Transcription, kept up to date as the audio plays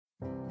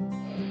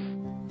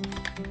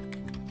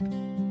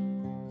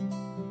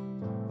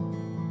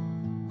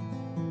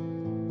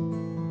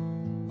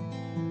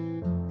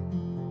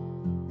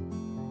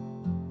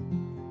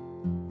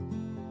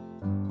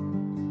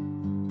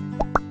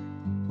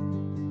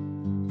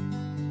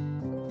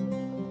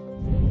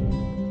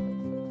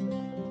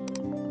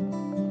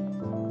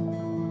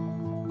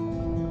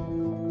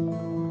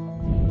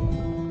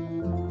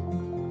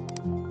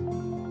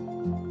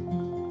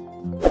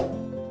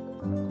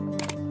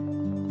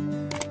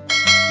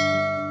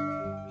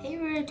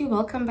Roti,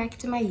 welcome back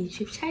to my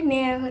YouTube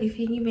channel. If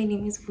you're new, my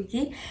name is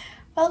Fuki.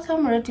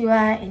 Welcome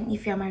Rotiwa, and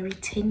if you're my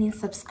returning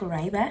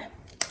subscriber,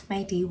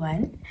 my day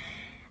one,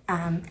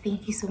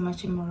 thank you so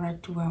much,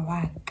 Rotiwa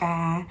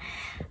Waka.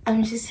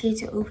 I'm just here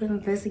to open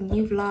this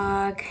new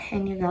vlog,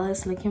 and your girl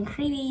is looking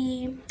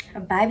pretty.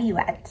 Baby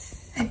what?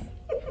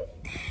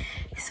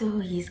 So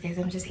yes guys,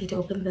 I'm just here to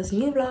open this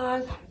new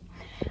vlog.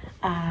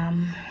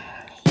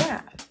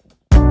 Yeah.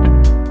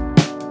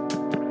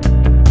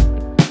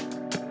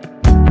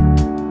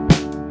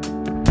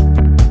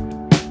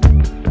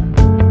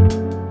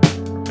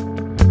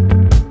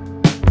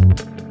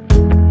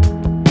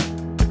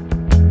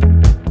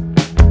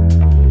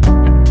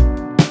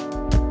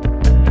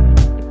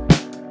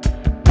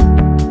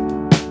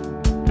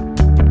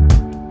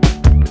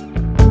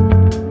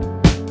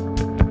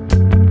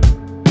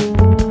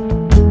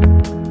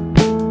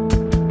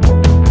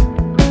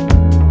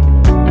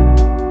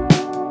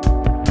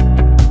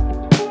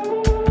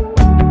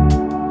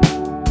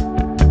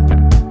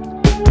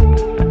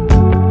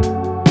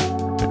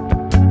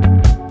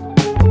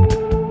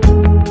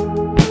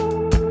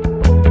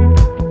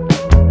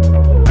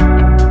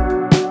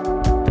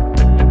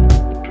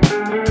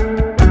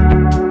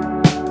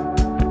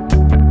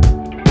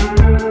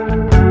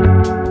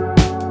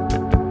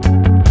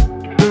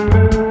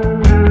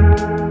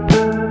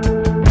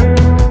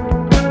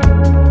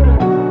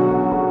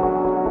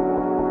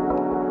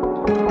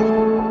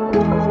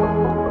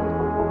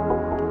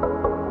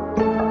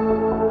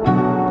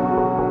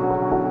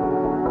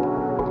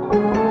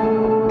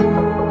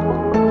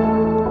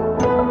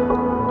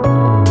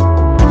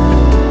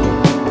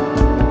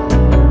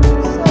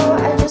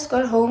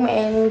 Got home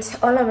and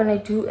all I want to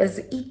do is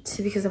eat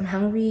because I'm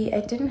hungry. I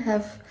didn't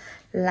have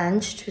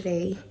lunch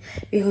today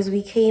because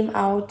we came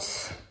out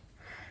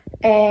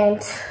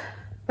and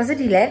was it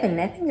 11?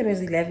 I think it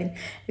was 11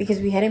 because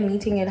we had a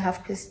meeting at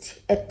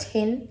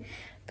 10,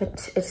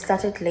 but it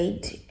started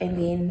late, and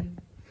then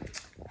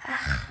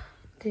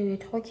they were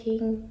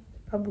talking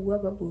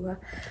babua.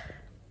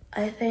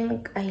 I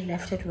think I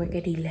left at work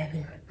at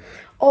 11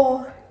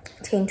 or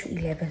 10 to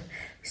 11.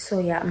 So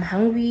yeah, I'm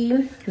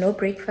hungry. No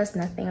breakfast,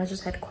 nothing. I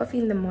just had coffee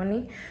in the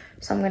morning,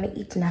 so I'm gonna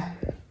eat now.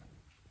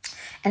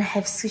 And I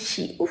have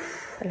sushi.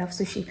 Oof, I love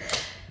sushi.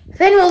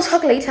 Then we'll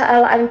talk later.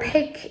 I'll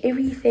unpack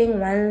everything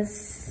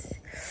once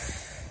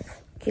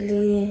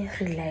really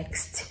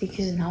relaxed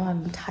because now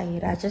I'm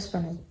tired. I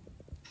think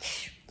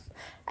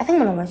I'm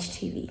gonna watch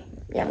TV.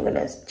 Yeah, I'm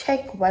gonna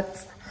check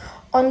what's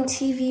on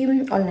TV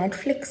on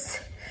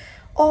Netflix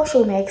or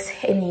Showmax,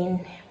 and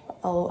then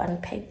I'll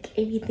unpack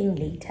everything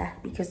later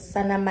because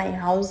Sana, my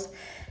house,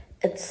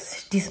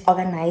 it's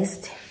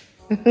disorganized.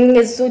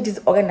 It's so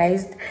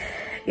disorganized,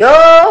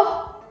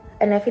 yo,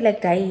 and I feel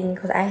like dying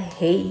because I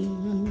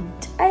really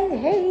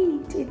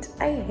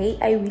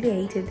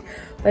hate it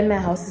when my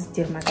house is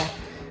dirmaga.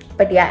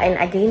 But yeah, and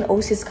again,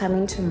 Osi is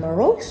coming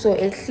tomorrow, so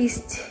at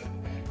least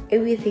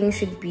everything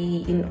should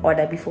be in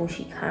order before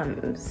she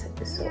comes.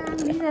 So yeah,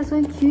 these are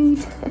so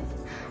cute.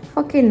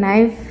 Fucking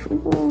knife.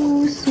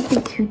 Ooh, super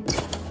cute.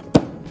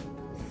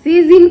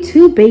 Season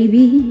 2,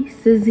 baby.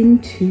 Season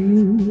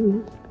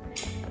 2.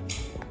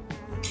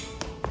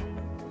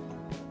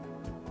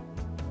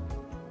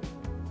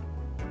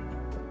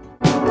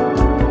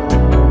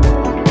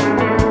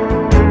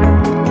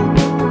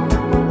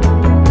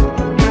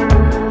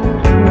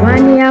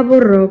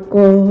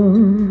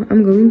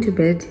 I'm going to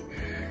bed.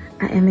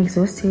 I am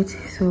exhausted,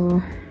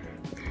 so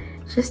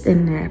just a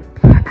nap.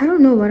 I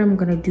don't know what I'm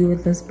gonna do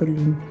with this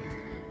balloon.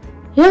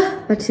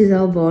 Yeah, but she's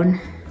all born.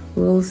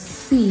 We'll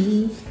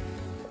see.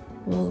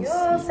 Yo,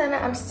 Sana,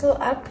 I'm still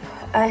up.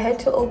 I had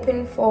to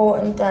open for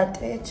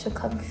Ndate to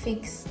come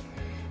fix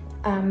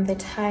the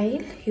tile.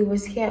 He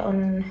was here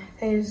on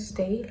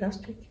Thursday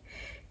last week,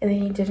 and then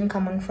he didn't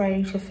come on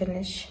Friday to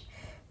finish.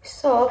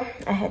 So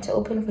I had to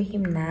open for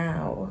him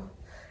now.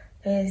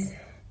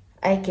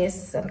 I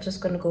guess I'm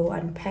just gonna go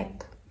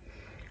unpack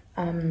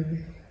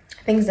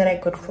things that I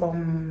got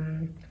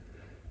from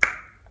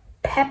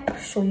Pep,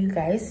 show you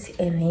guys,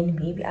 and then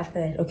maybe after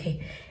that,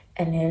 okay,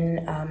 and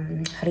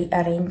then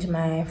rearrange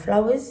my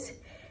flowers.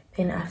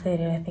 Then after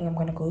that, I think I'm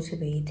gonna go to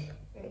bed.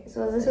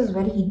 So this is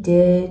what he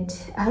did.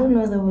 I don't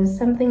know, there was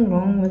something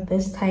wrong with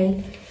this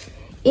tile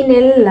in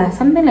Ella,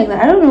 something like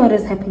that. I don't know what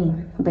is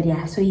happening, but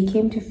yeah, so he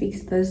came to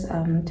fix this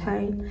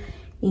tile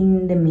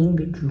in the main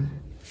bedroom.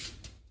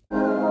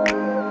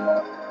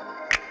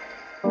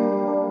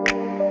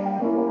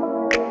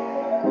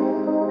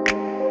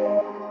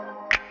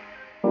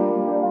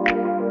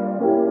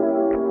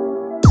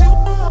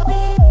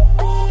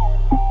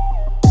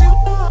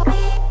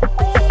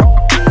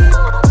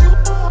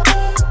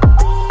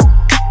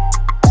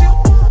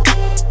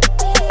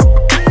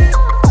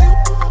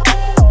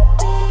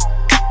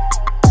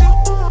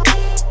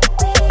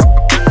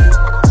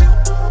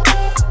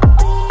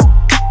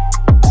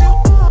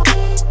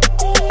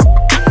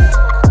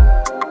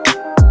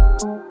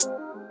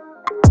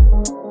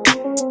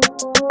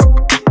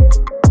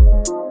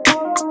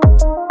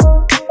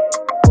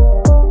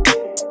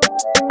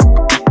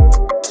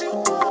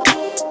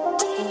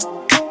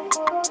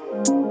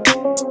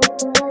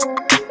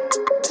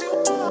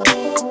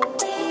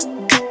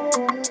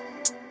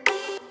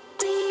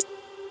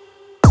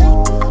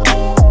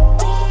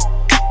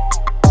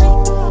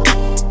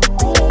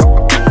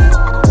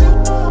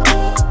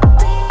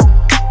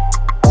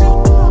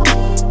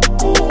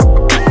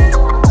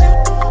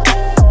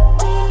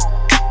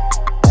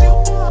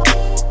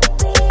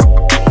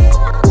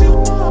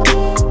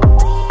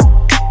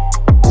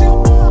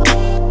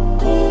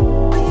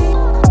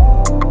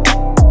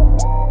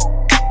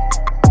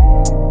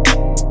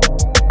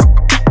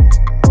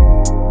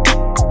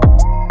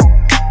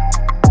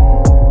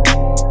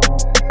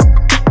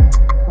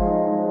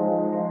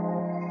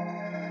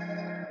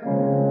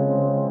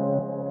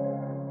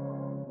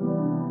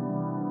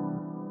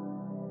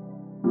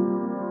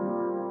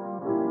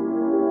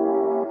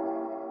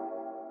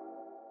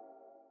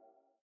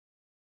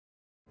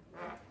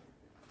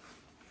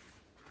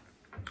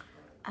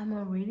 I'm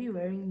already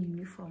wearing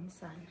uniform,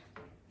 son.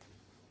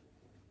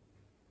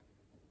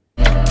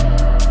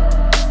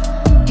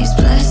 He's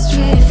blessed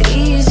with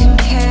ease and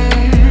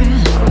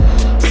care,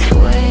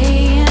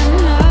 swaying,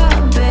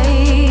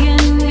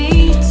 obeying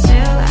me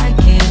till I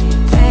get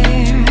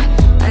there.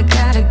 I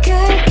got a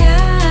good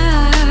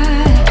guy,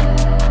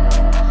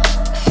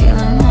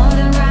 feeling more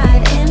than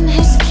right in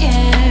his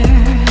care.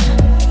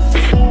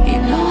 You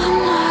know I'm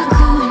not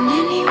going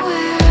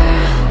anywhere.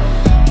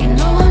 You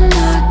know I'm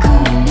not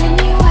going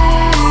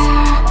anywhere.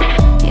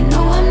 You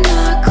know I'm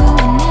not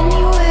going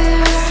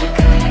anywhere.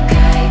 Got a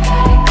guy,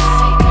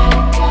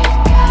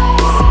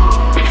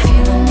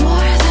 feeling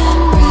more than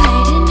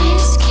right in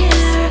his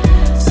care.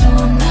 So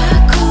I'm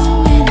not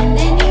going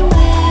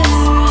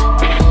anywhere.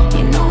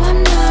 You know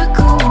I'm not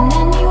going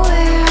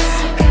anywhere.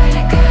 Got a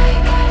guy,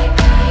 and I'm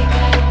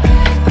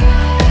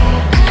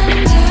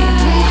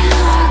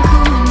not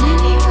going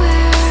anywhere. You know I'm not going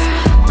anywhere.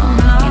 You know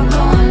I'm not going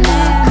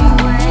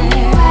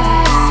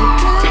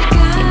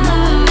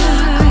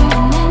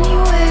anywhere. Got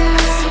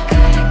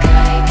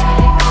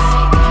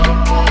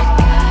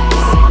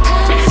a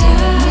guy,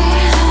 feeling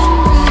more than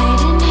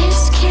right in his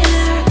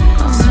care.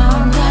 So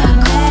I'm not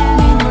going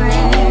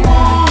anywhere.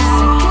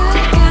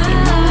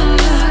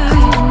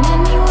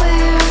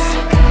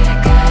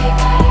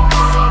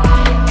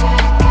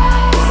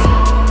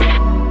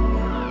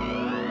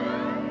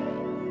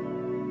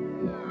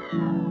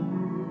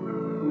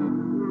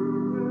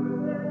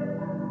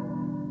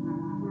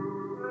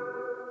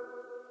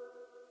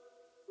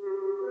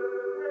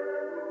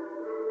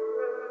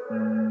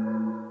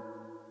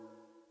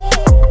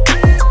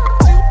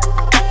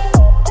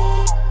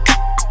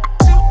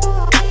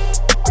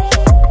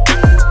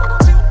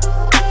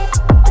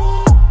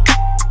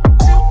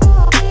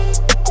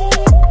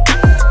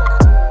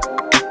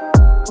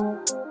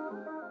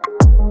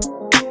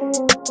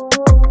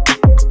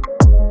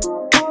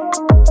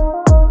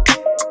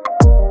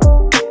 know I'm not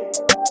going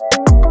anywhere.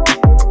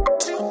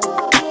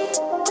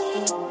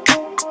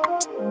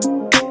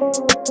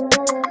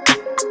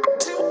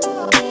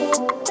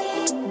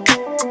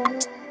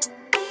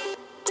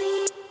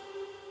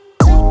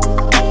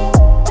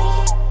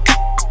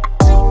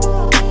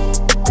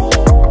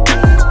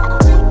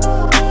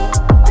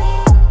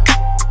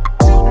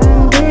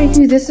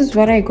 This is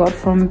what I got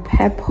from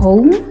Pep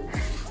Home.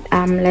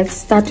 Let's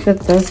start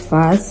with this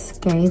vase,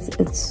 guys.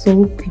 It's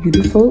so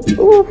beautiful.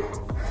 Ooh.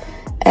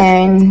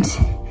 And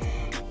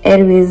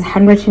it was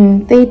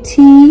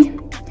 130.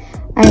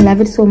 I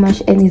love it so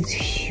much, and it's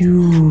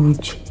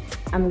huge.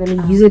 I'm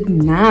gonna use it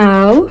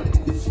now.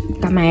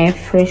 Got my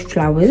fresh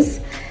flowers,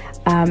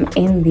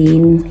 and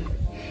then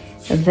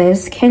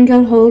this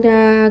candle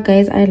holder,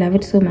 guys. I love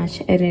it so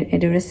much, and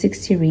it was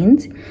 60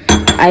 rands.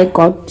 I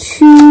got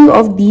 2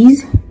 of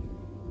these.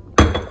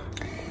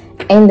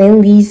 And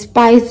then the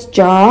spice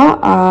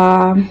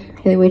jar,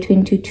 they were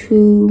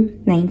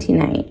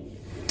 $22.99,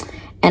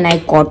 and I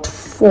got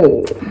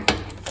 4.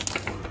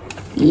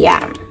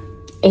 Yeah.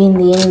 And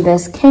then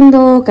this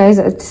candle, guys,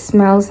 it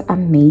smells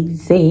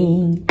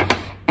amazing,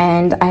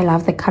 and I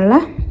love the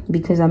color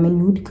because I'm a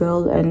nude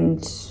girl,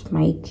 and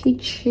my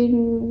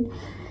kitchen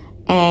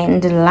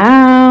and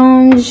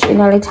lounge, you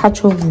know, a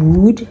touch of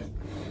wood,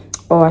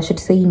 or I should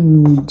say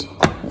nude.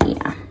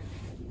 Yeah.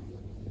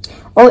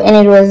 Oh, and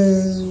it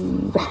was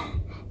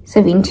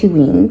 70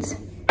 wins.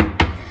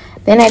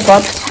 Then I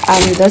got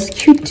this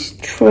cute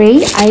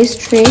tray, ice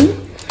tray,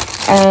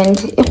 and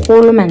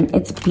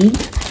it's big,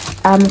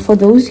 for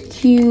those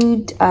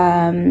cute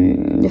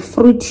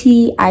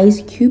fruity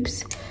ice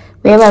cubes,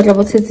 wherever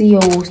your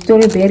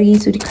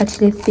strawberries or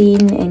the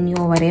thin and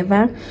your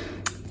whatever.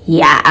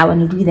 Yeah, I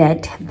want to do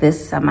that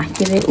this summer. And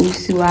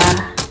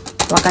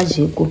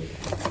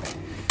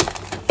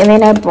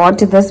then I bought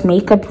this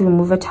makeup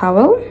remover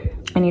towel,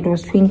 and it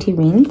was 20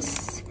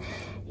 wins.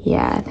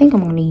 Yeah, I think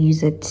I'm gonna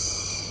use it.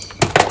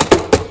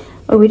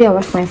 Already I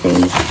washed my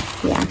face.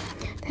 Yeah.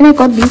 Then I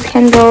got these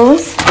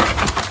candles,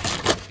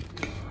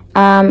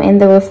 and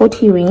there were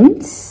 40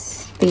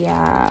 rings. They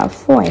are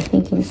 4, I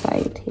think,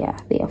 inside. Yeah,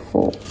 they are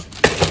 4.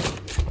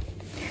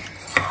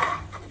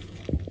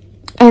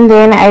 And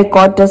then I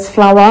got this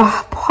flower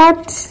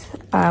pot,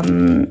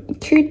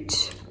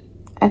 cute.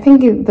 I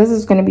think this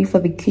is gonna be for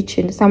the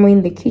kitchen, somewhere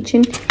in the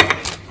kitchen.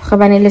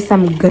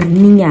 Some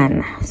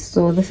green,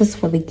 so this is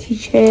for the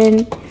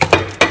kitchen.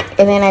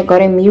 And then I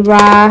got a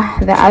mirror.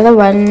 The other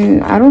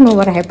one, I don't know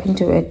what happened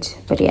to it,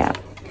 but yeah.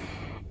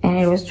 And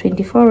it was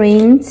 25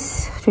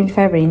 rands for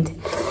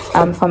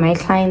my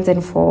clients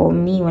and for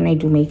me when I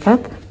do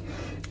makeup.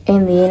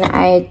 And then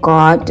I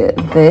got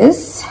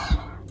this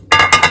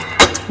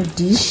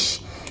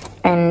dish,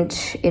 and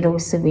it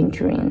was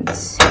 70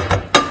 rands.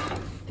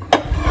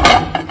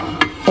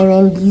 And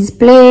then these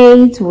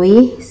plates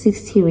were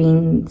 60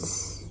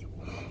 rands.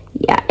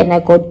 Yeah, and I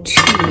got 2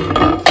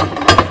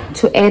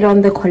 to add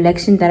on the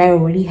collection that I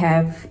already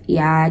have.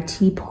 Yeah,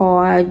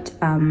 teapot,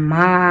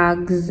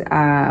 mugs,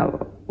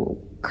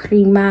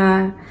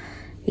 creamer,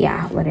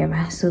 yeah,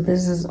 whatever. So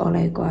this is all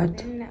I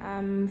got.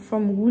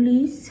 From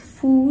Woolies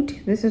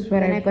food. This is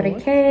what I got: a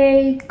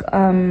cake,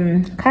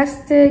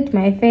 custard,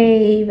 my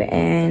fave,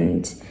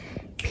 and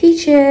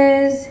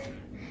peaches.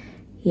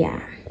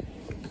 Yeah,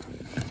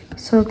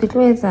 so it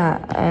was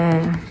that.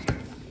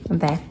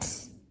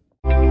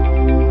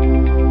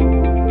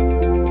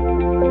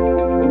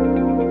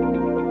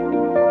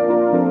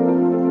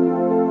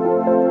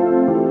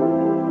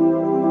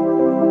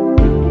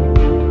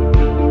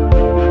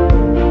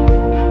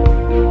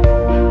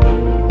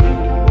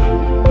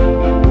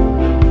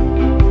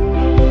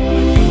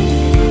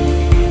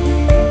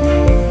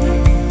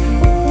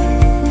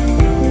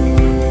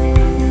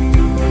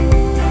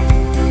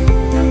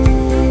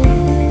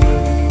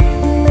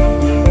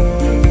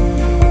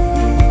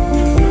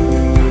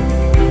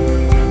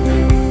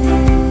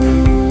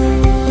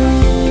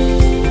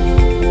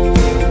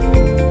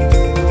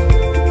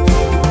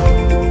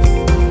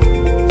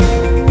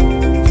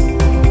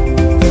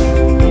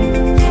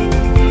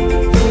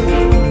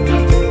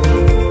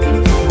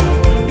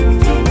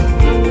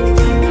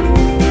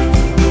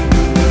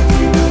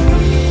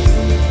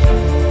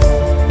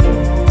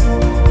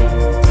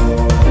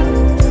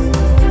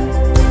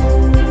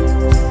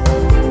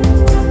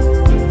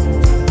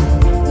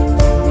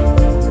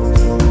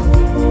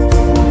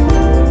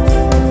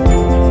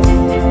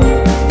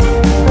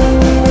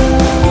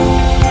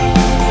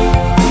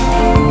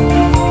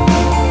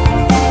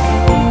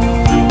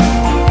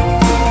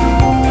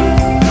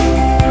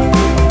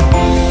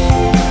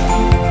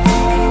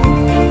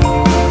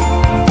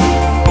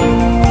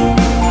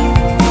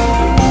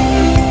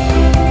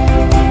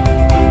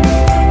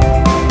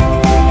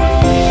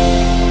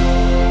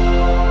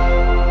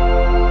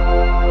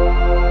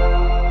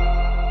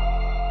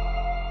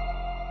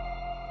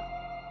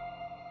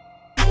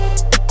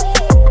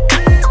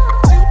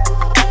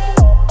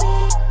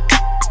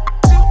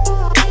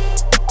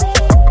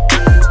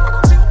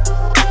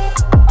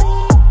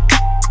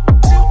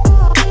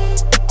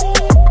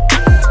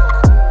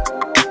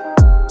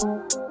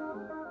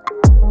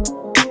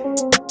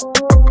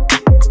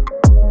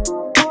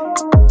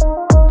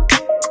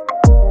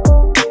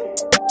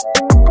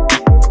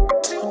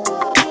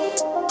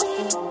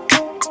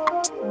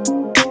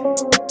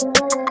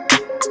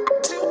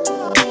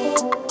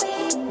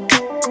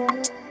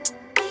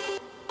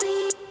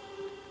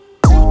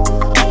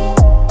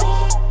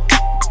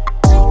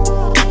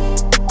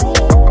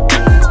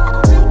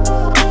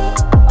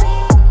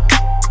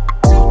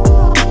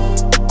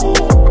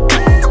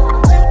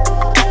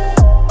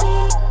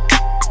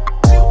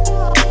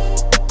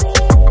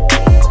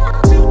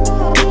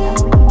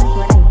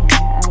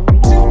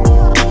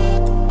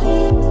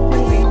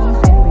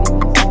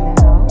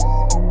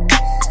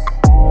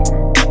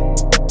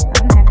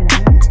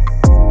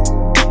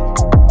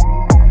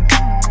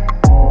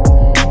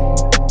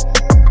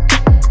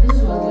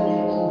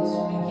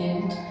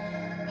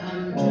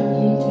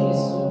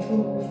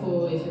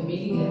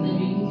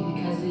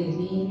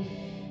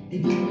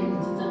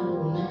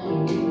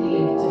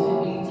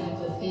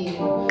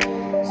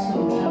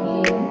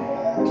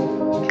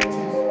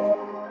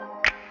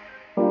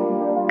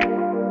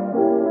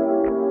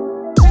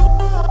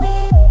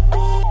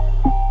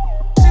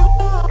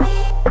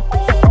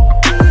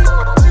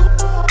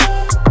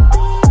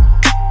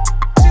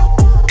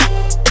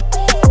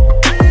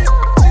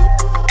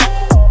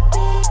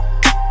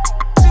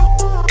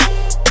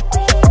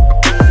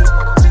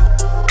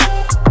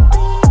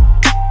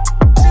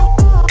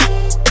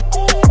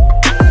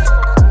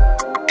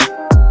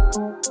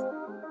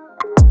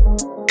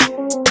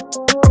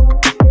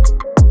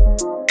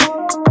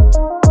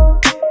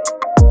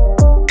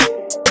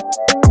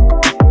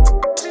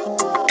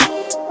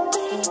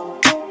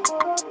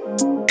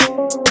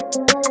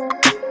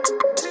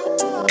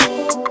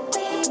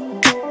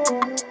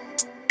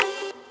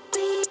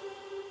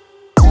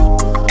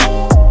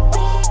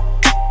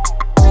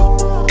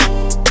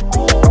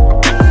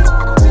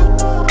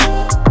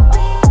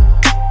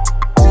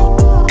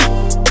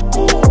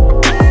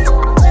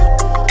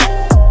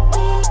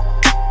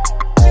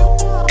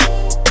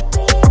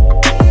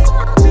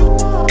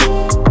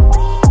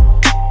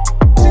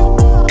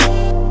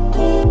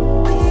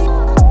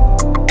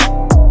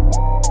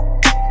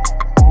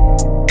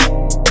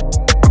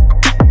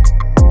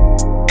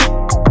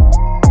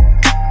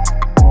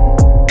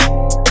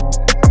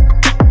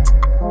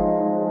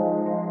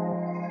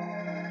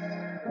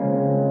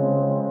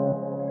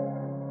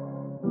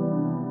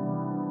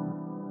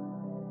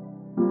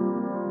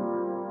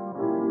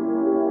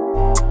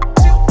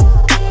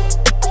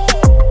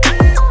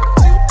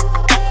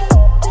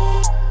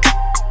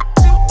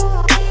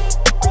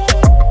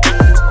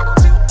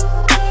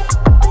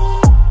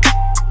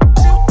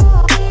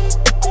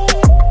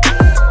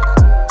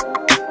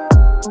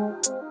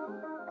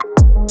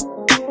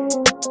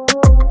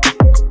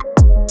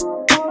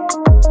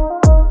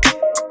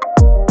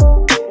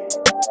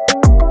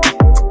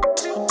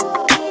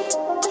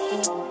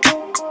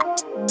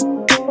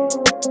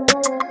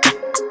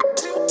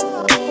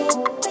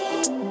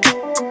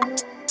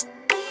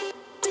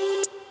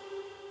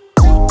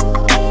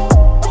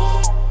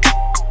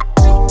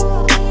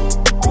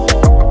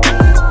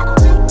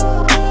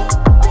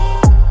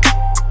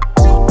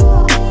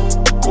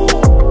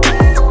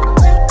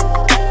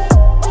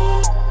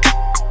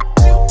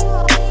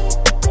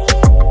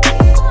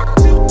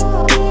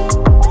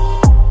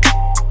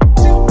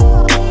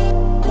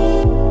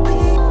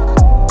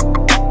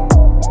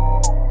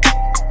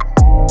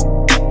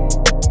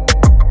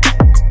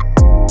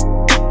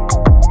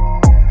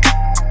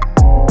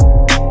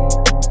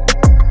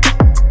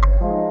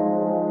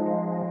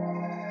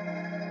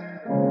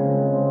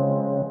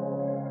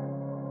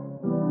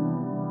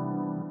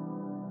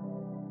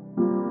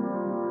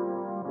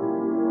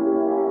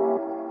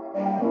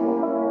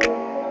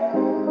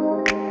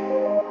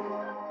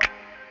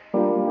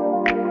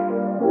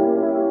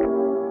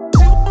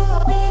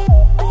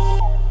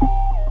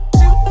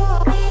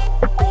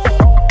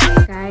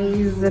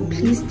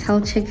 please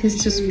tell Checkers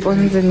to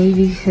sponsor me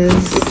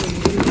because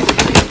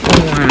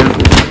wow.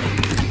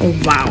 Oh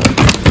wow,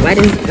 what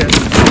is this?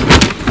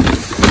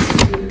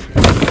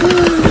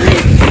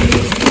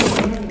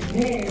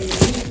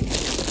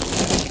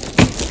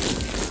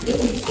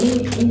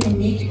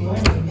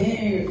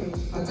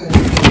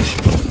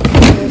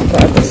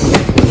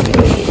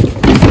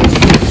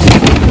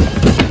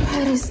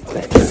 What is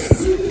this?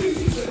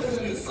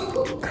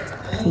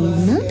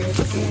 Creamer?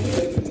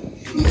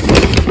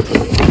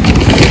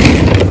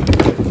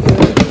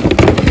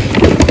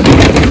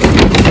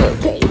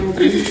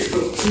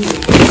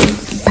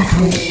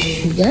 Brown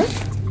sugar.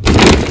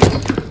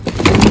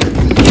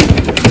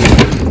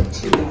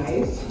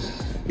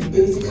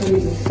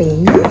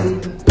 Famous.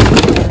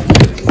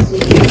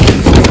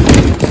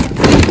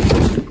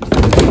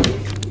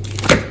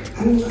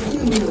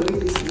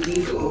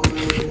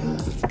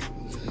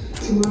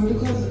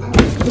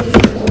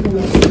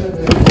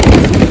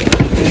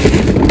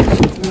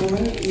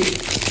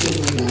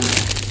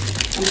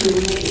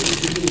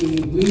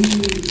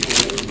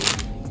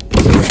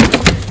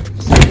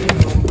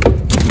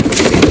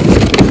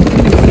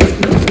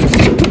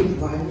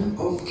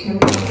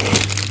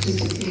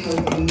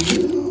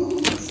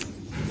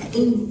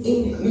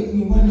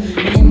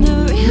 In the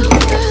real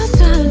world,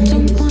 I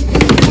don't want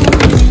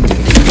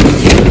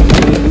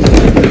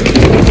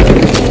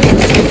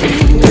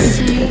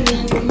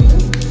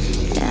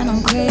and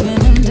I'm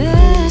craving him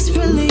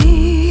desperately.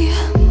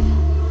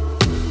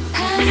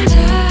 And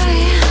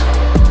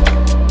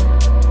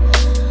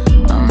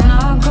I'm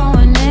not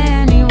going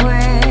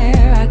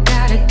anywhere. I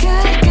got a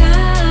good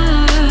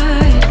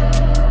guy.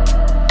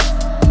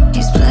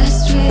 He's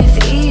blessed with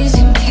ease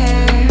and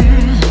care,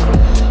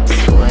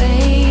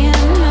 swaying,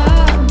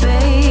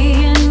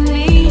 obeying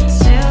me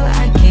till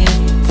I get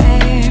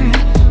there.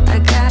 I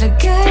got a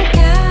good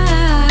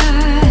guy,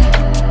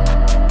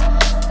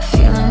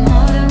 feeling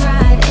more than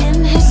right in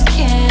his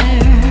care.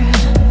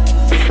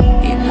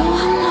 You know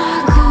I'm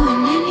not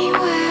going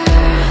anywhere.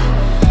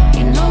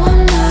 You know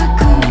I'm not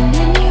going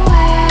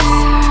anywhere.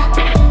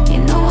 You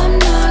know I'm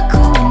not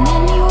going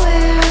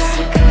anywhere.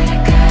 Got a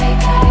guy,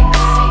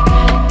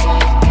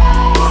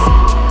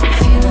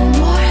 feeling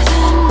more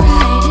than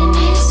right in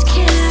his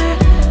care.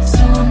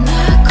 So I'm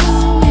not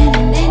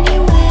going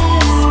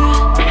anywhere.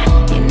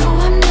 You know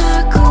I'm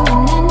not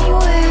going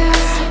anywhere.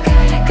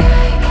 Got a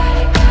guy,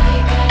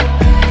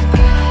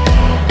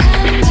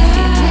 and I'm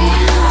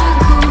not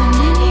going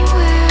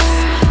anywhere.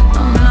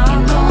 I'm not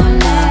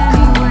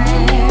going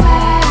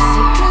anywhere.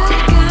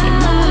 You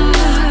know I'm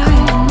not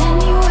going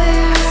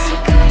anywhere.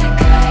 Got a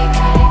guy,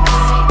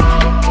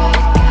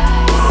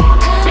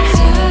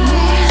 feeling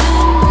more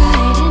than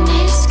right in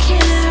his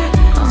care.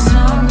 So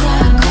I'm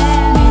not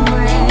going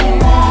anywhere. You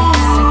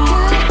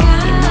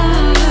know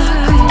I'm not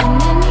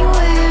going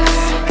anywhere.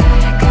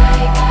 Got a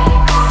guy.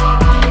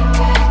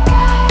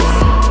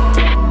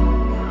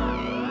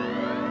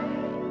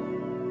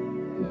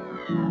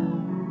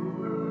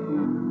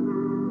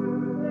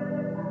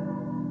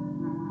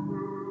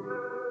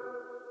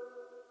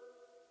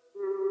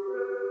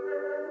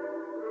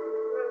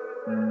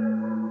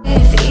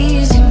 With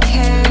ease and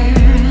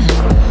care,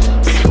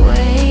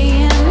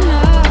 swaying,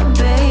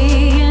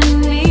 obeying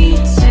me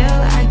till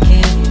I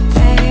get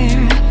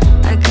there.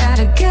 I got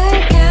a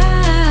good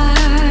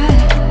guy,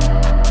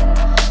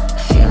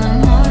 feeling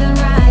more than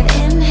right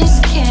in his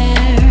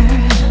care.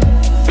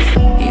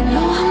 You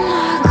know I'm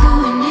not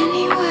going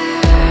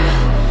anywhere.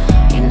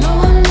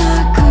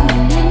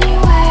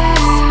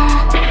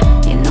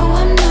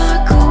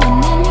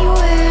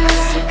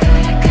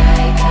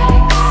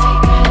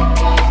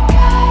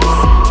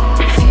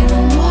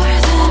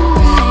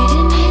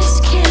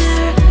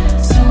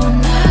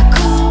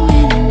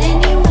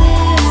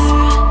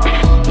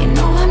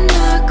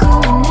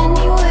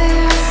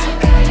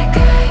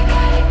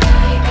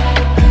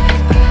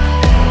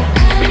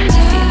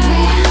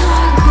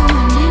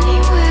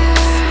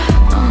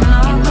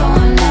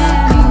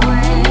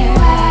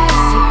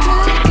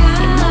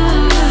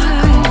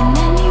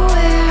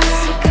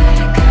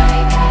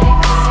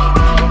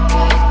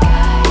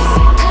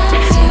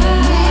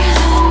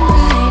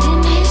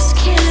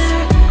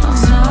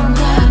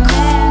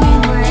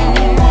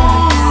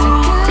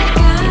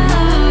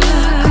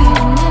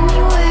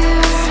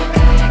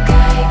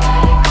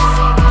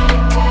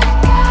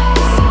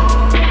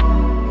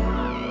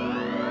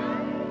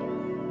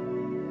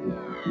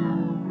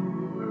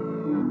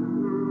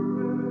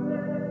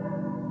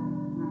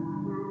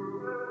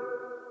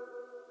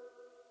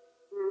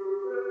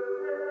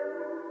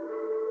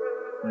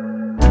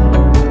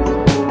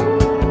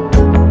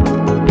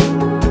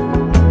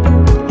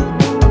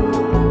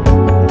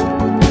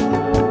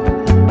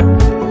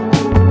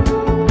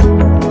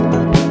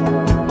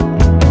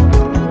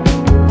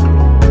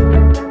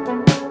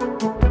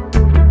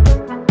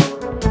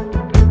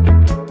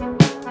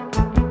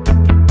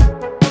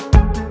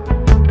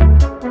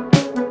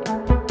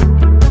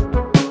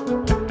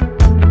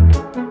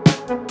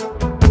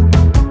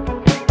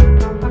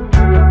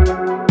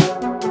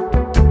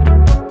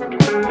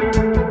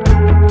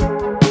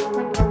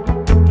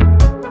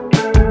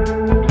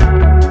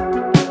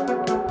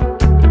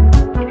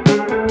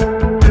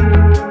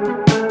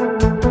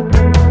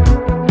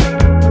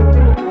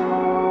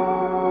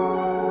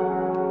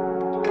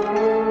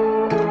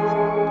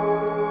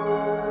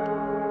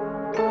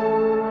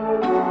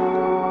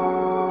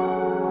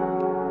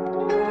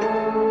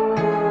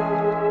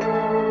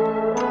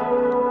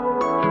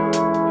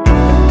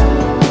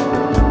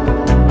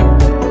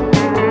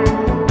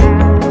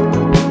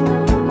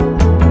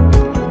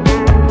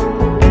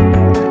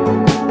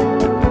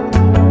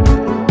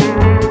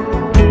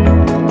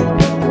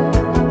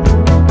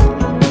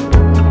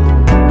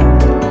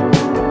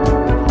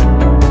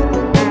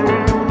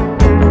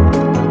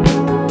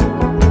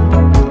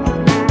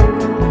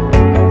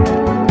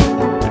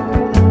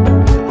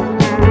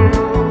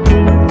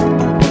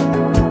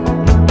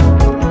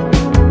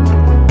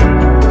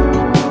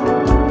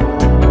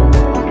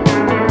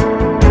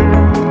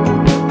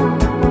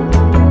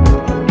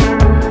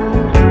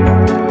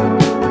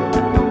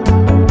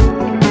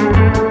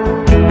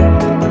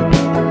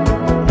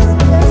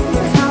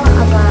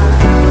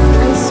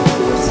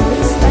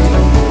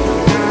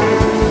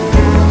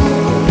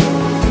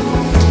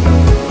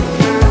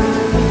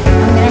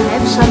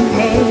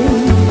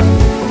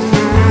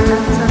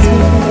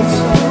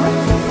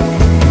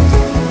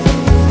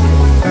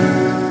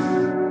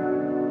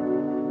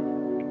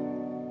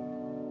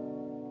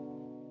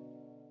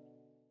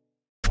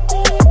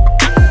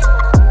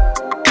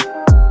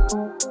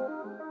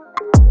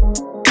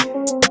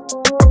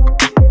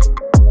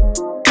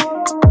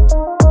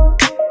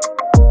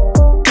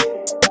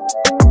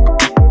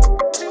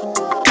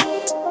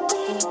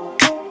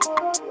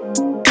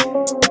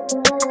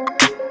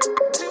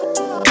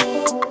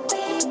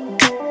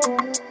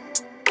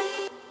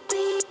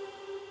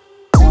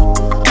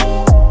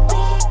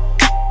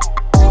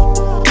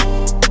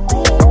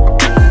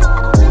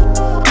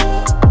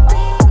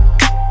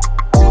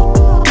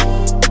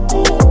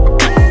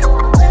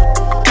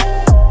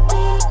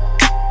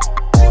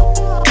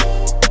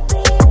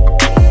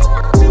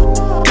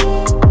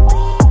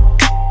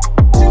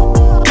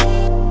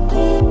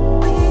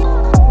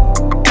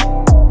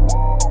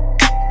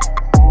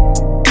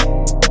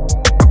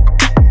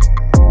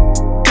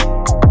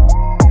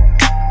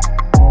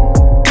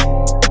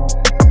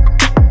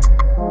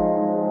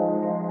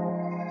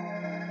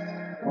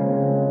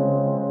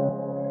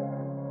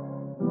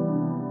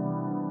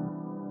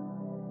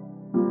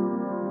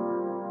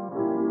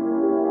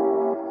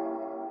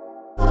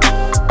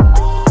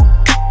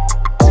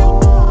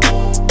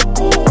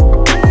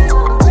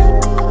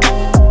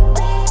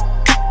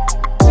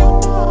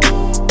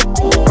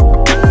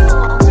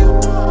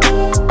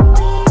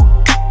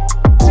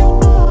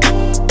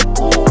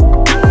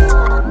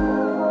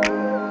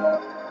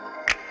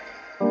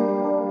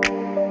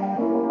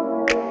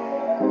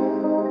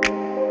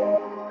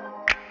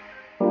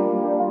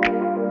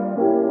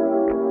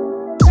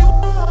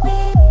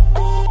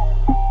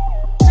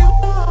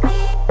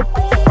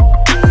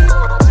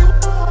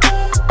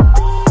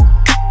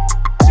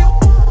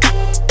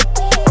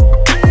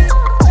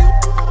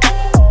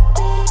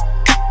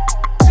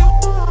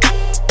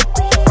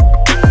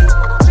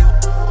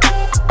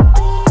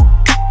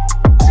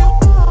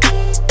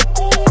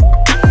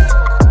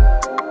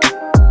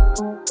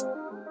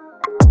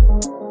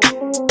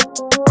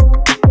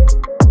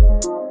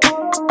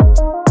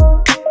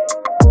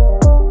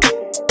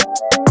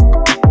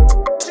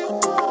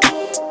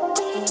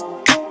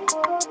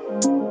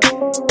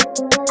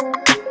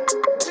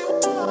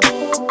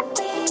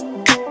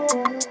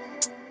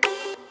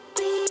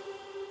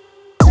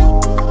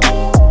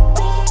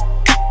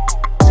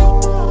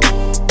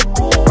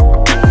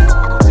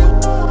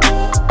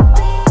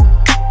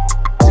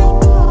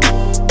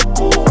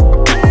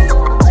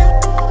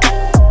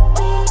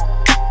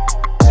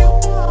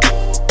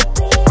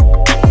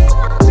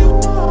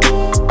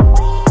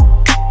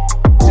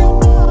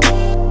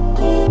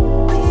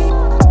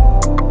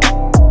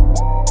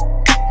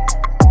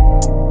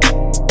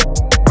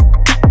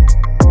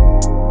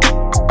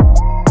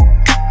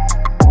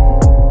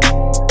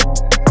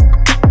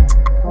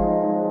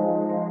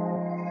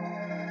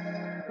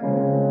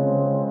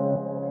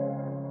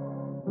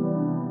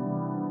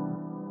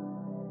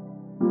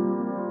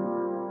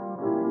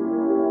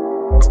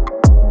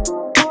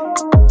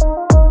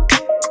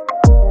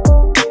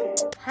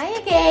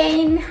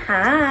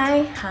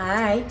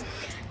 Hi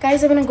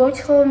guys, I'm gonna go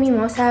to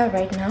Mimosa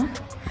right now,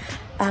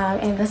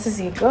 and this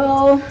is your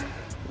girl.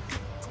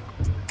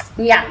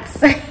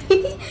 Yes.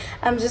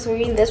 I'm just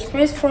wearing this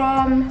dress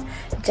from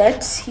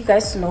Jet, you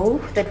guys know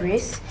the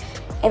dress,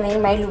 and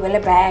then my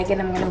Luella bag,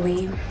 and I'm gonna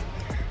wear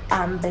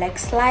black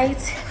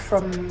slides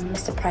from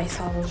Mr. Price.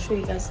 I will show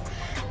you guys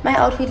my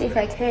outfit if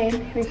I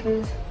can,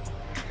 because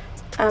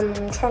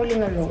I'm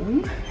traveling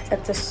alone.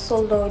 It's a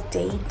solo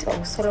date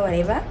or solo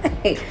whatever.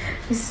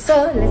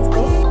 So let's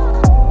go.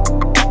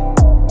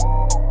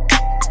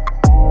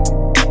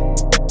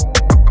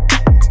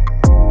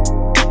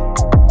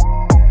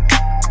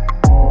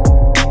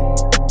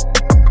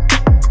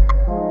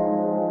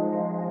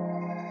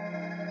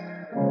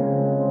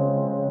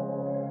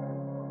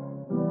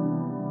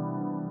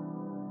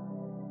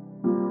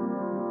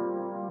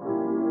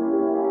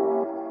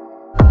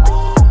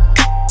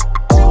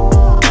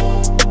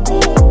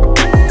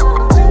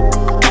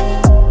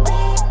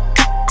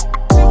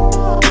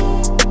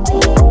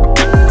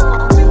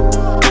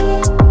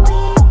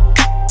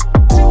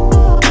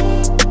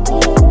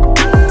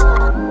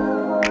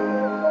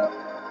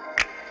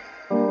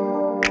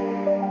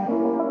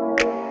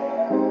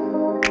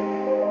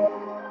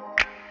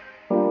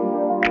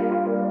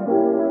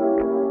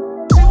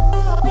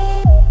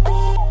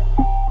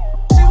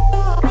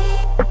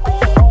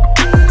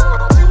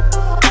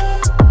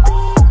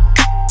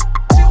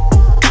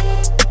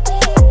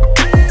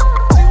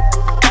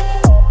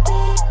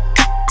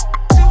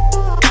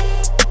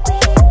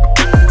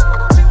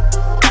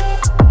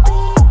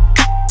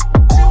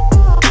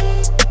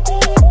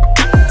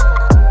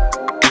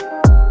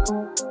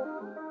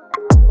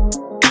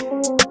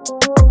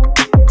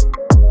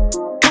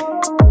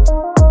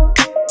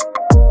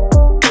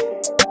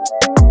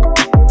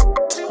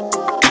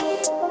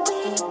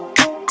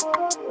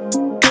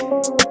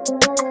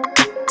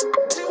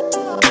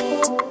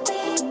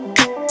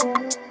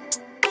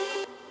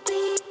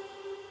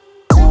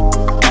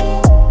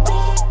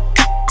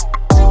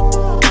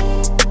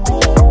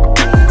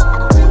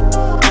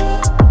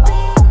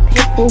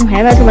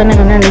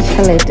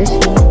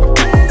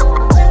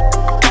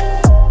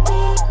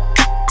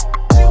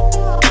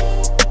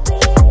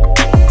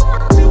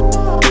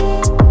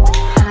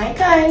 Hi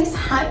guys,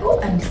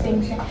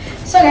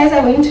 so guys, I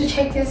went to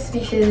check this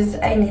because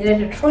I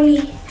needed a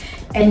trolley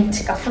and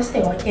let's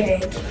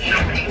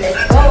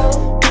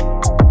go.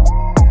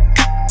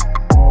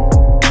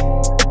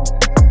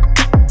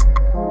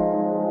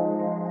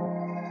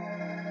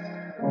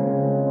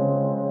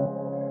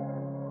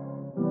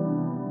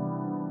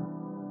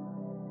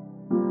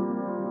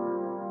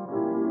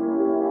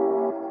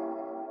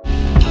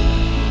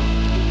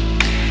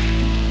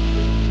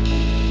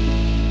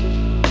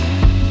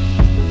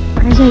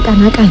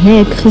 I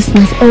had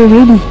Christmas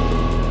already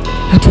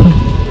at home.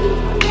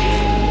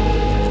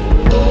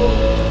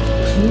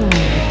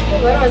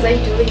 What was I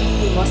doing in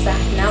Mimosa?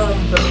 Now I'm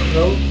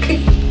broke.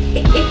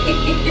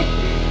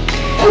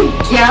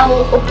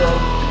 Oh, girl.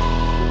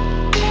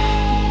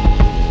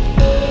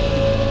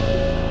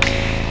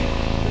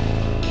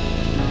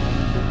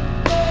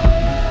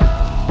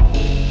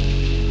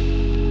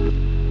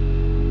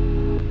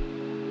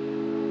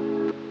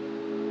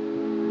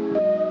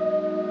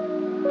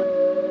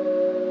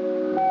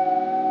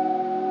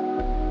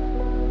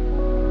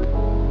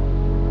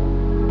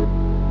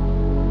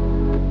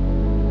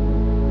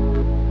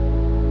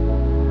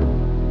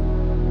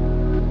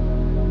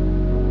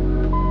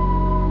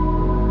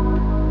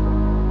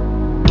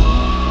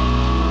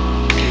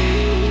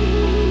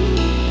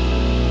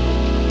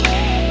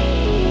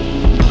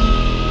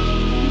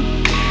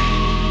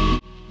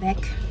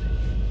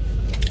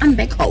 I'm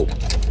back home,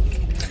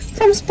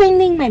 so I'm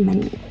spending my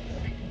money,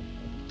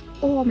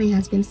 or my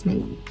husband's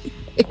money.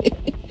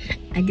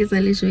 I guess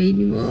I'll show you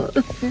anymore.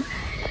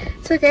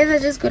 So guys, I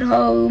just got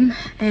home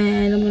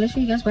and I'm gonna show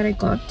you guys what I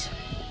got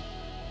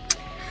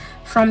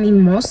from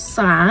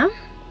Mimosa,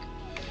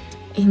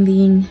 and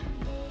then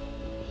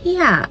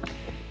yeah,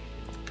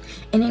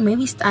 and then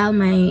maybe style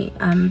my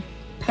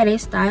pere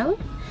style,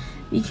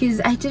 because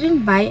I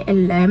didn't buy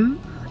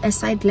a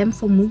side lamp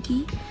for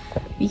Mookie,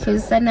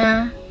 because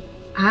sana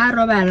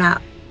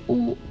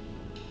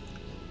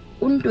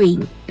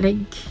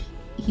like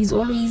he's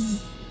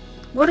always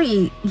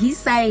his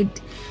side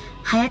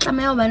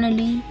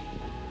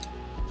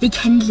the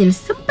candle,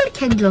 simple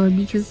candle,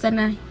 because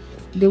sana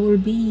they will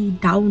be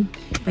down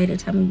by the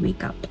time we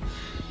wake up.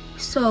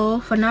 So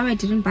for now I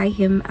didn't buy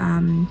him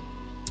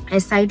a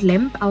side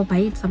lamp. I'll buy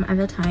it some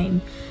other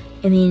time,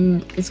 and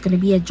then it's gonna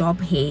be a job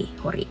here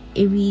for it.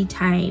 Every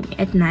time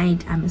at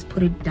night I must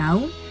put it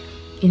down,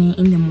 and then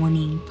in the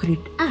morning put it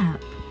up,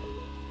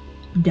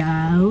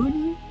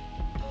 down,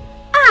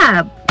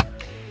 up.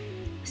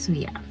 So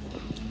yeah,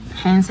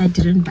 hence I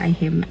didn't buy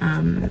him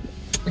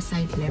a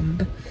side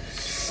lamp.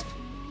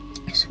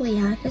 So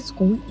yeah, let's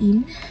go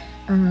in.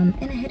 And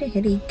I had a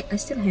headache. I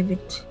still have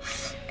it,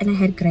 and I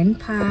had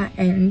grandpa,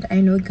 and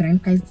I know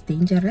grandpa is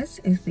dangerous,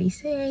 as they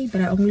say, but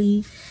I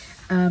only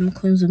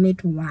consume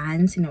it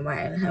once in a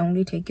while. I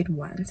only take it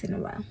once in a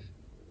while.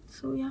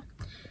 So yeah,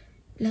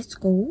 let's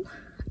go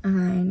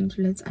and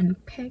let's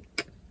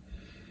unpack.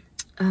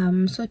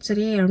 So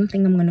today I don't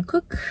think I'm gonna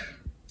cook.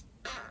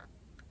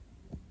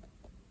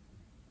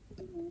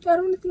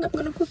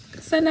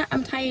 Sana,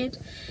 I'm tired.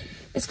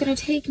 It's gonna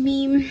take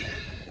me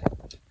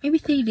maybe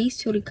 3 days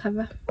to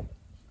recover.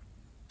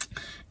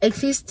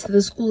 At least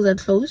the schools are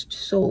closed,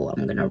 so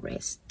I'm gonna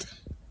rest.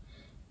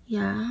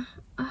 Yeah.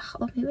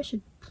 Or maybe I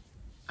should,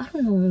 I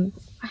don't know.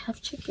 I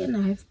have chicken,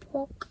 I have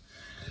pork,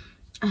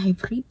 I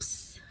have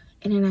ribs,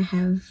 and then I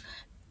have,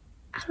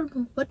 I don't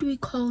know, what do we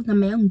call the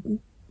mango?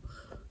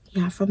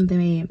 Yeah, from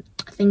the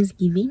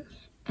Thanksgiving.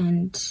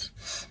 And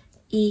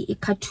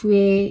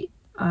ikatue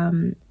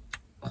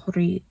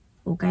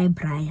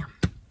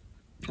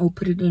or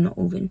put it in the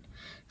oven.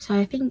 So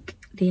I think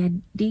they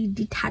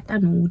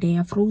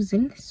are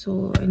frozen.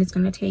 So, and it's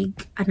gonna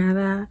take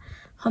another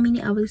how many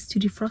hours to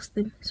defrost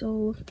them.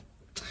 So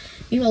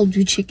maybe I'll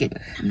do chicken,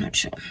 I'm not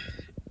sure.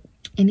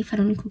 And if I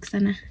don't cook,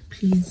 Sana,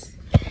 please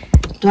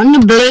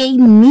don't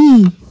blame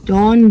me.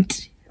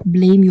 Don't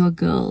blame your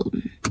girl.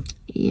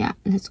 Yeah,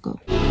 let's go.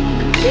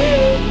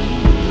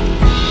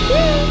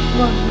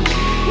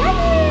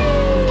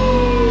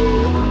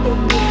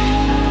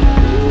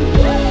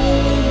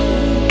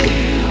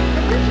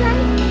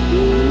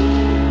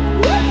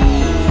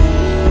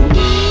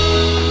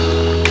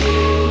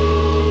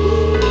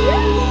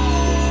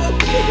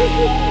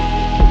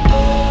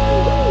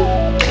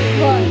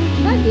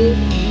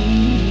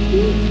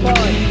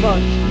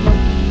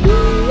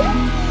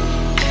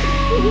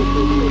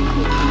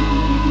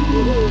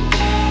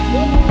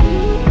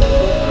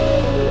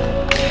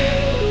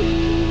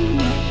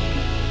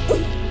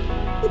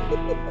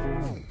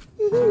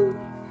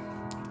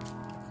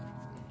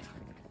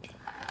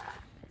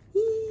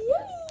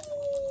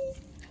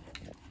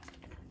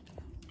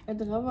 I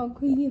draw my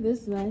queenie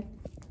this way.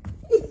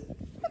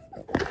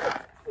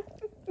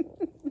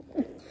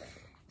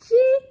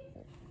 She,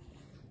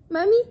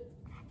 mommy,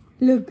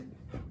 look,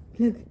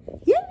 yummy.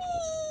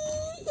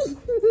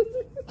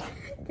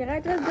 Can I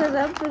just go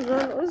up to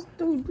roll or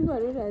stone to my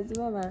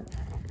mama?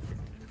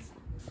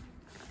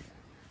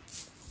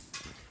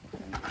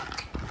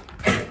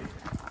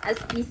 A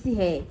spicy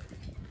hair.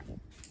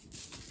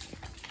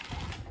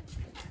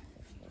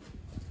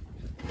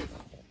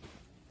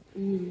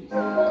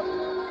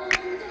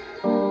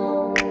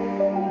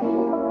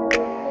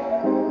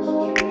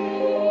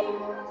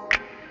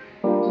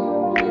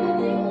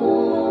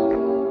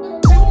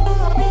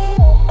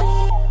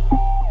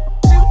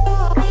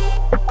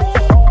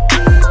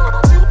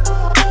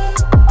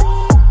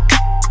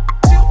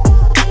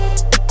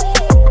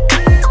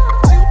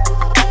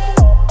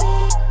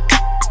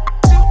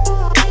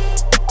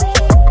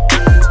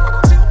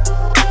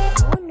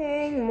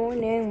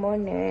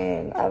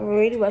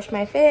 Wash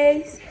my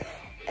face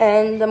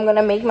and I'm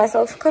gonna make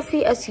myself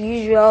coffee as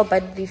usual.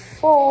 But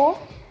before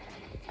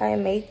I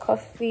make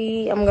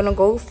coffee, I'm gonna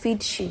go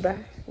feed Shiba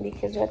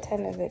because what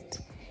time is it?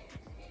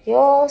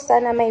 Yo,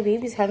 Sana, my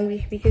baby's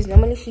hungry because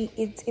normally she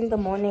eats in the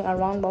morning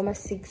around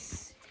almost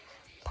 6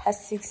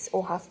 past 6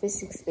 or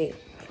 6:30 there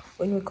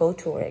when we go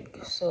to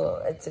work.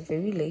 So it's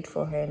very late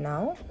for her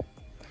now.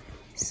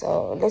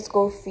 So let's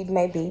go feed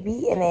my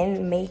baby and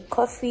then make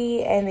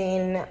coffee and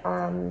then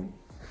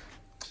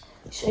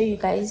show you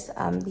guys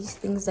these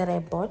things that I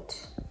bought.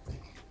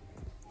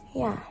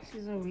 Yeah,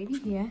 she's already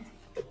here.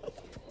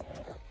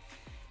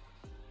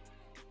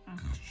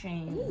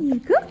 Shame.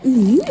 Go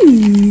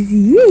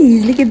easy.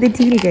 Yes, look at the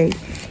tail, guys.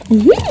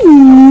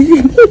 Yes.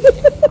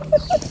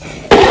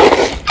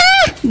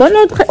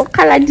 Bono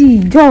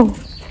kaladi jo.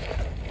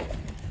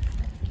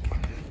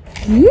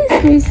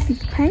 Yes, my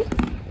sweet pie.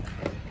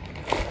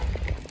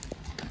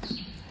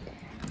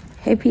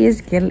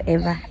 Happiest girl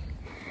ever.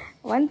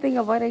 One thing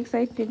about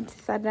excitement,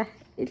 Sada,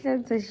 it's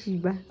a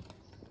Shiba.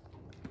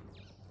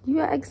 You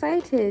are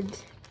excited.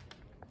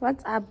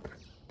 What's up?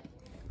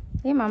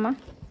 Hey, mama.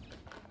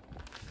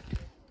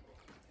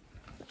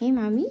 Hey,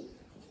 mommy.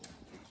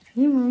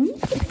 Hey, mommy.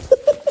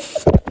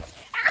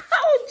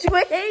 Ouch!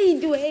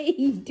 Wait. Girl,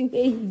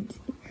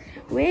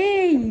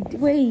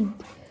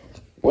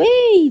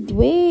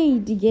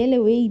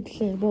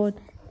 wait.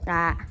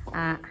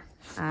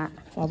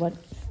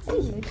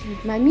 What?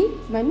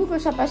 Mommy, go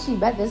shop a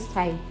Shiba this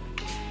time.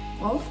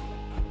 Oh,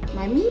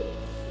 mommy,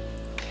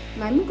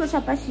 go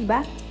shop a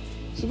Shiba.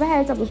 Shiba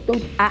has a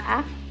stove.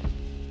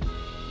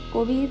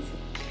 COVID.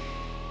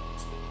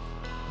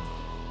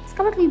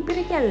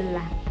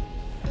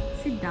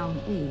 Sit down,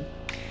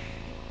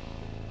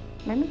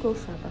 Mommy, go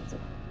shop at it.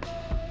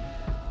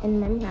 And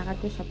mommy, I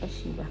got to shop a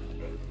Shiba.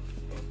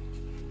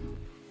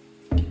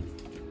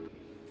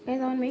 Guys,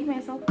 I want to make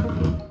myself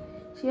coffee.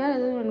 Shiba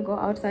doesn't want to go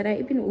outside. I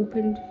even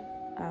opened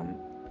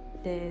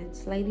the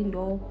sliding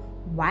door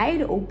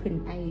wide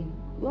open. I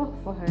work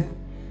for her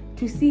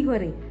to see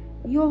her.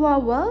 You are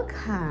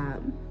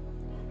welcome.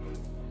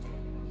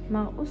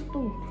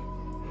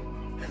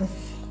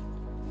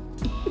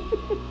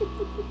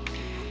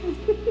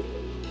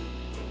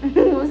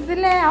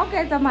 Especially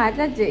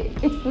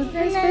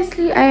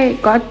I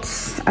got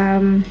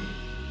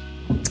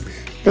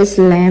this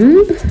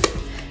lamp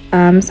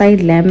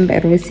side lamp.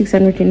 It was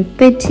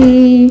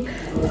 630.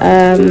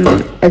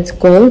 It's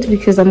gold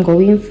because I'm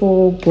going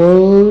for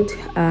gold,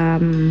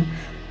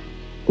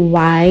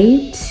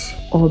 white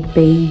or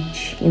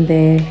beige in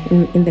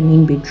the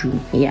main bedroom.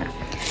 Yeah.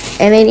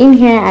 And then in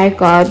here I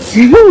got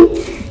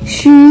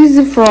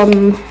shoes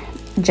from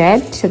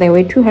Jet. They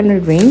were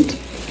 200 rand.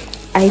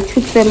 I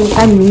took them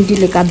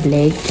immediately like a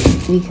black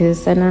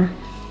because I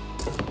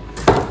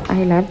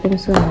love them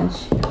so much.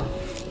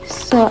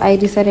 So I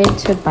decided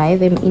to buy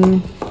them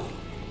in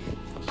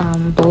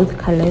both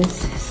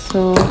colors.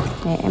 So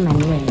I am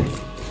wearing.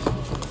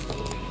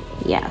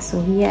 Yeah,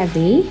 so here are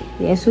they.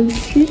 They are so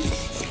cute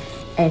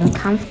and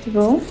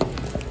comfortable.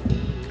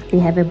 They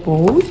have a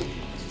bow.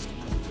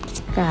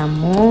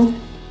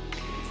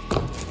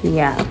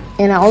 Yeah,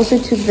 and I also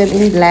took them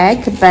in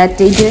black, but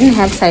they didn't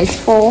have size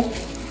 4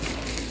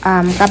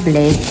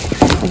 black.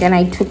 And then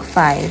I took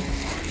 5.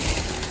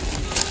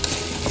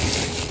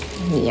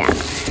 Yeah,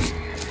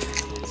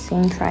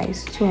 same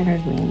price,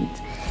 200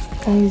 minutes.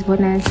 Guys,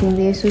 bonusing,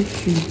 they're so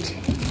cute.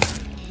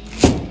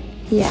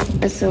 Yeah,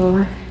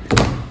 so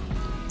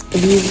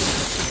these,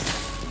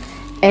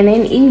 and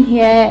then in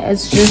here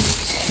it's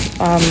just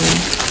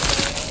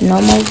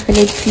normal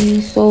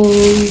toiletry, soap,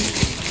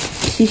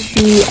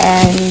 tissue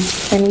and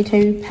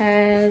sanitary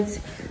pads.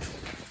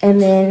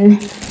 And then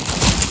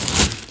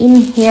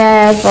in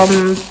here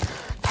from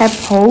Pep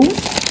Home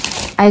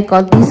I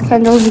got these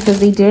candles because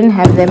they didn't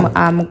have them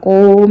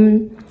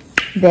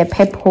the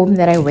Pep Home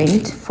that I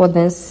went for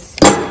this.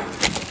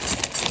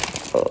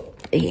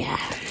 Yeah,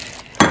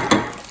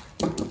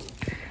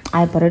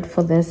 I bought it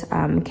for this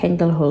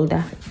candle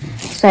holder.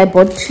 So I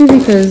bought 2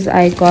 because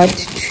I got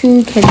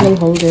 2 candle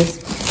holders.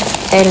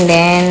 And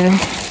then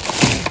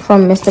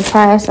from Mr.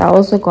 Price I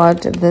also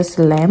got this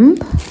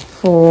lamp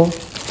for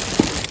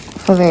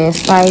the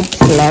side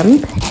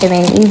lamp. And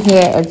then in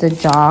here it's a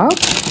jar.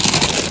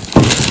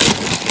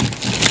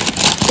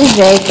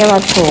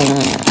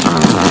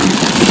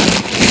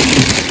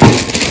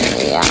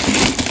 Yeah.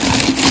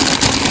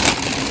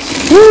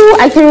 Ooh,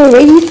 I can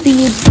already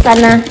see it,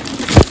 Sana.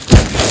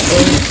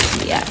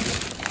 Yeah,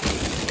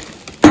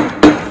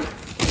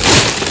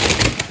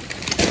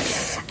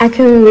 I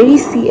can already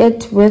see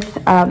it with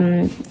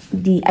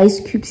the ice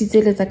cubes.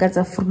 It's like it's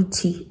a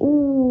fruity.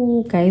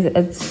 Ooh, guys,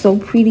 it's so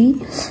pretty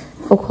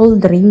for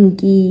cold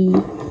drinky.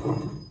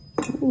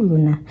 Ooh,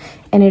 Luna.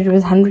 And it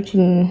was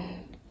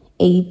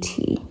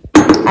 170.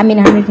 And then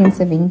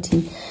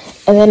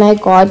I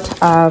got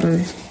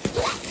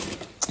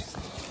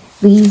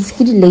these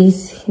kitty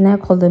lace, and I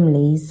call them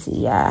lace.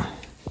 Yeah,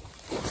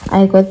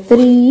 I got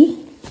 3.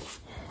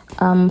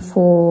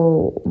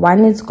 For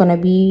one, it's gonna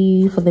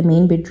be for the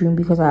main bedroom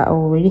because I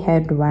already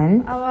had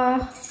one.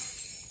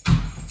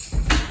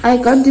 I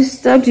got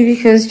disturbed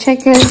because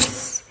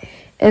Checkers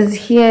is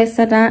here,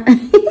 Sada.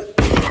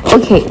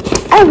 Okay,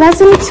 I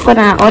wasn't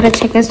gonna order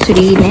Checkers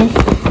today, né?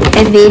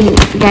 And then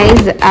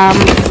guys,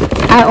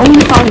 I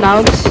only found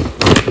out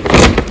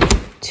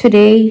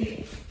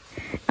today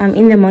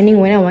in the morning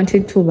when I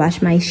wanted to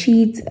wash my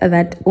sheets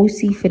that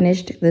OC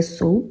finished the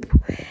soap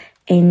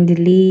and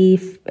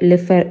leave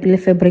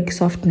fabric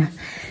softener.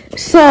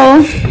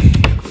 So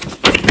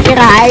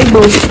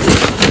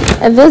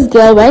this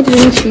girl, why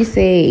didn't she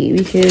say?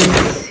 Because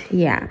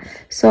yeah,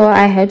 so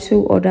I had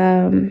to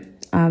order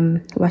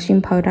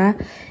washing powder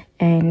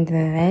and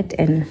that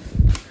and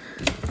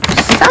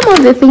some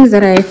of the things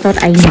that I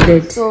thought I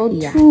needed. So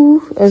yeah,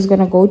 2 is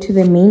gonna go to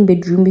the main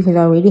bedroom because I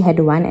already had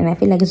 1 and I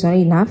feel like it's not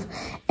enough.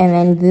 And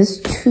then this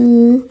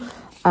 2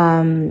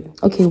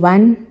 okay,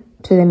 1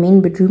 to the main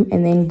bedroom,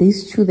 and then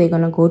these 2 they're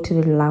gonna go to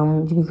the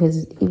lounge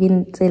because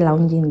even say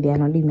lounging they are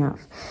not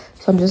enough.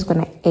 So I'm just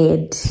gonna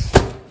add.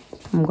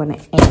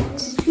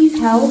 Please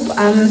help.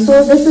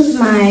 So this is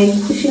my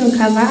cushion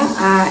cover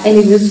and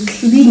it was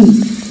clean.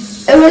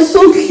 It was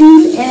so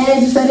clean and I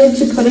decided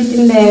to put it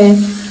in the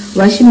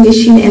washing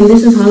machine, and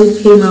this is how it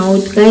came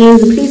out.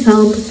 Guys, please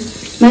help.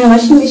 My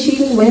washing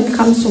machine, when it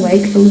comes to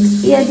white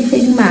clothes,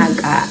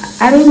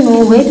 I don't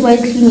know, where do I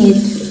clean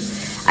it?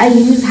 I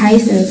use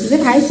Hisense. Is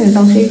it Hisense?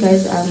 I'll show you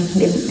guys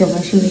the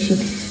washing machine.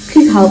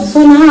 Please help.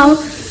 So now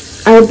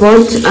I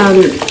bought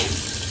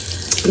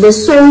the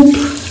soap,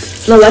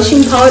 the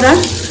washing powder,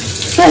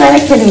 so that I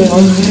can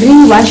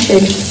re-wash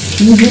it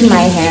using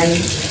my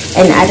hands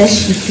and other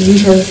sheets.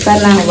 Because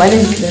Sana, what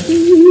is this?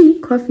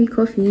 Coffee.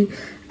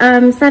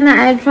 Sana,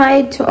 I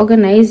tried to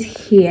organize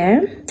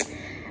here.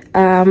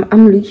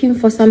 I'm looking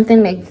for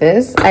something like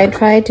this. I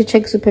tried to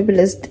check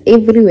Superbalist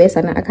everywhere,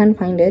 Sana. I can't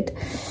find it.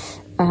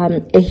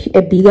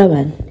 A bigger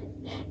one.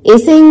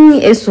 It's in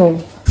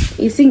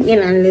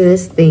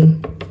this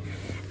thing.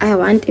 I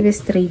want it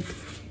straight.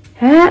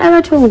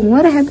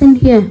 What happened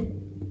here?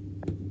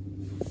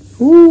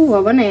 Ooh,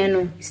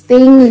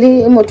 staying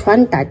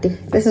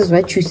this is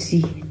what you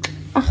see.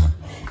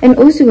 And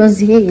also was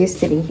here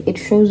yesterday. It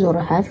shows or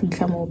half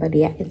more, but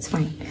yeah, it's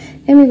fine.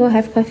 Let me go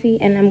have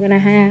coffee, and I'm gonna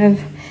have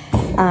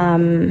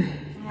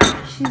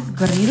cheese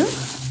grill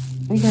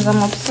because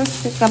I'm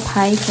obsessed with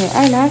pie.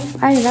 I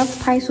love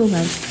pie so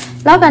much.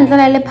 Love and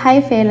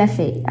pie,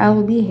 I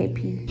will be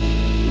happy.